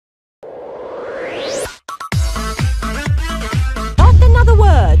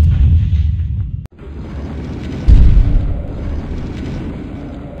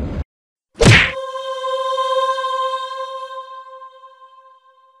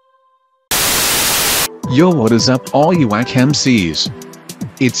Yo, what is up all you whack MCs?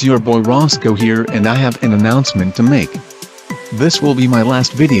 It's your boy Roscoe here, and I have an announcement to make. This will be my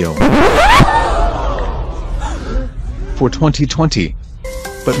last video for 2020.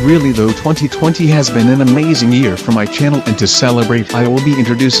 But really though, 2020 has been an amazing year for my channel, and to celebrate I will be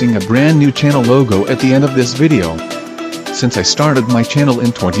introducing a brand new channel logo at the end of this video. Since I started my channel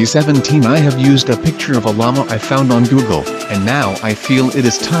in 2017, I have used a picture of a llama I found on Google, and now I feel it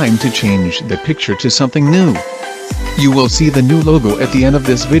is time to change the picture to something new. You will see the new logo at the end of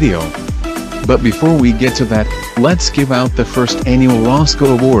this video. But before we get to that, let's give out the first annual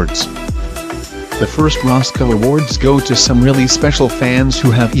Roscoe Awards. The first Roscoe Awards go to some really special fans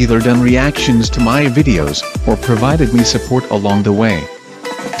who have either done reactions to my videos, or provided me support along the way.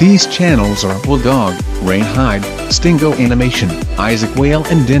 These channels are Bulldog, Ray Hyde, Stingo Animation, Isaac Whale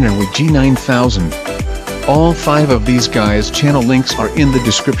and Dinner with G9000. All 5 of these guys' channel links are in the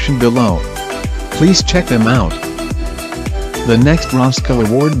description below. Please check them out. The next Roscoe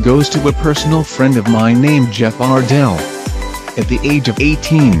Award goes to a personal friend of mine named Jeff Ardell. At the age of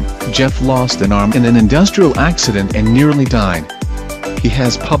 18, Jeff lost an arm in an industrial accident and nearly died. He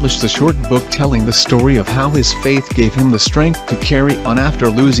has published a short book telling the story of how his faith gave him the strength to carry on after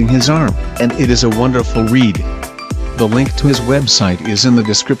losing his arm, and it is a wonderful read. The link to his website is in the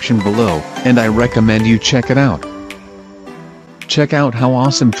description below, and I recommend you check it out. Check out how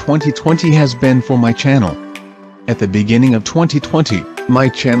awesome 2020 has been for my channel. At the beginning of 2020, my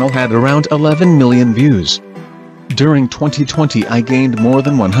channel had around 11 million views. During 2020 I gained more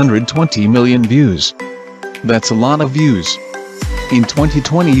than 120 million views. That's a lot of views. In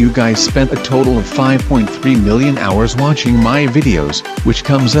 2020 you guys spent a total of 5.3 million hours watching my videos, which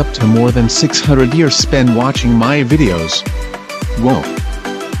comes up to more than 600 years spent watching my videos. Whoa.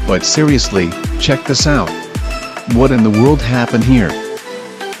 But seriously, check this out. What in the world happened here?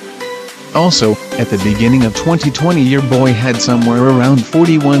 Also, at the beginning of 2020 your boy had somewhere around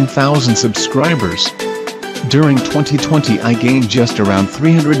 41,000 subscribers. During 2020 I gained just around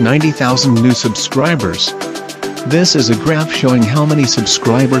 390,000 new subscribers. This is a graph showing how many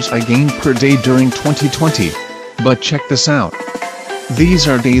subscribers I gained per day during 2020. But check this out. These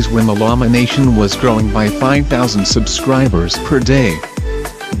are days when the Llama Nation was growing by 5,000 subscribers per day.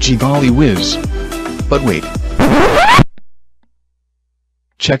 Gee golly whiz. But wait.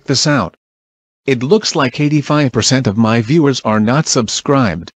 Check this out. It looks like 85% of my viewers are not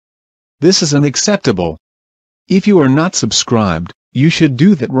subscribed. This is unacceptable. If you are not subscribed, you should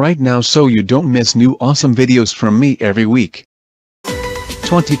do that right now so you don't miss new awesome videos from me every week.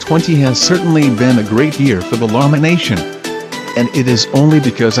 2020 has certainly been a great year for the Llama Nation. And it is only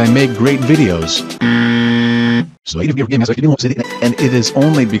because I make great videos. And it is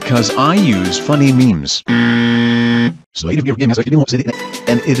only because I use funny memes. And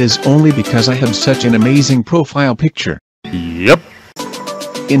it is only because I have such an amazing profile picture. Yep.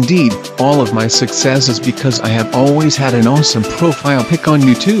 Indeed, all of my success is because I have always had an awesome profile pic on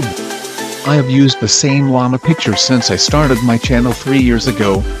YouTube. I have used the same llama picture since I started my channel 3 years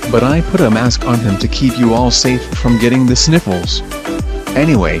ago, but I put a mask on him to keep you all safe from getting the sniffles.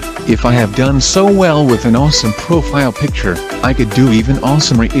 Anyway, if I have done so well with an awesome profile picture, I could do even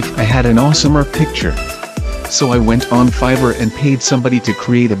awesomer if I had an awesomer picture. So I went on Fiverr and paid somebody to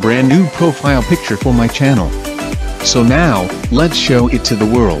create a brand new profile picture for my channel. So now, let's show it to the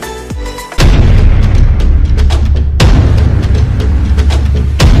world.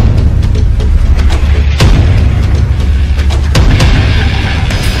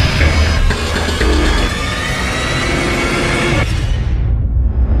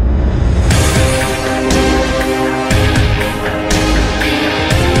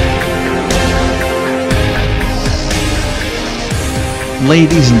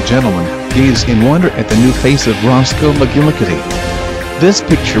 Ladies and gentlemen, gaze in wonder at the new face of Roscoe McGillicuddy. This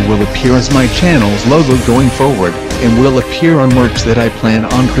picture will appear as my channel's logo going forward, and will appear on merch that I plan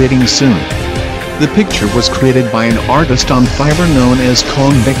on creating soon. The picture was created by an artist on Fiverr known as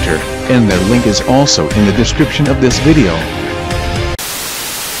Kong Victor, and their link is also in the description of this video.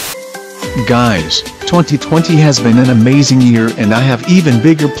 Guys, 2020 has been an amazing year, and I have even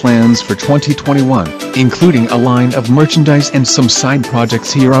bigger plans for 2021, including a line of merchandise and some side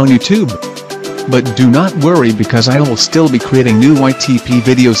projects here on YouTube. But do not worry, because I will still be creating new YTP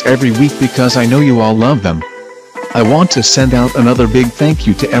videos every week because I know you all love them. I want to send out another big thank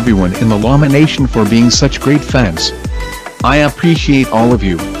you to everyone in the Llama Nation for being such great fans. I appreciate all of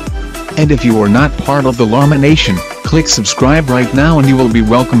you. And if you are not part of the Llama Nation, click subscribe right now and you will be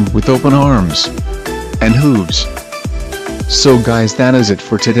welcomed with open arms and hooves. So guys, that is it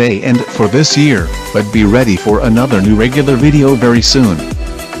for today and for this year, but be ready for another new regular video very soon.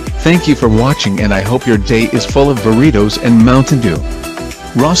 Thank you for watching and I hope your day is full of burritos and Mountain Dew.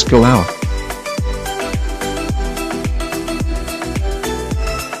 Roscoe out.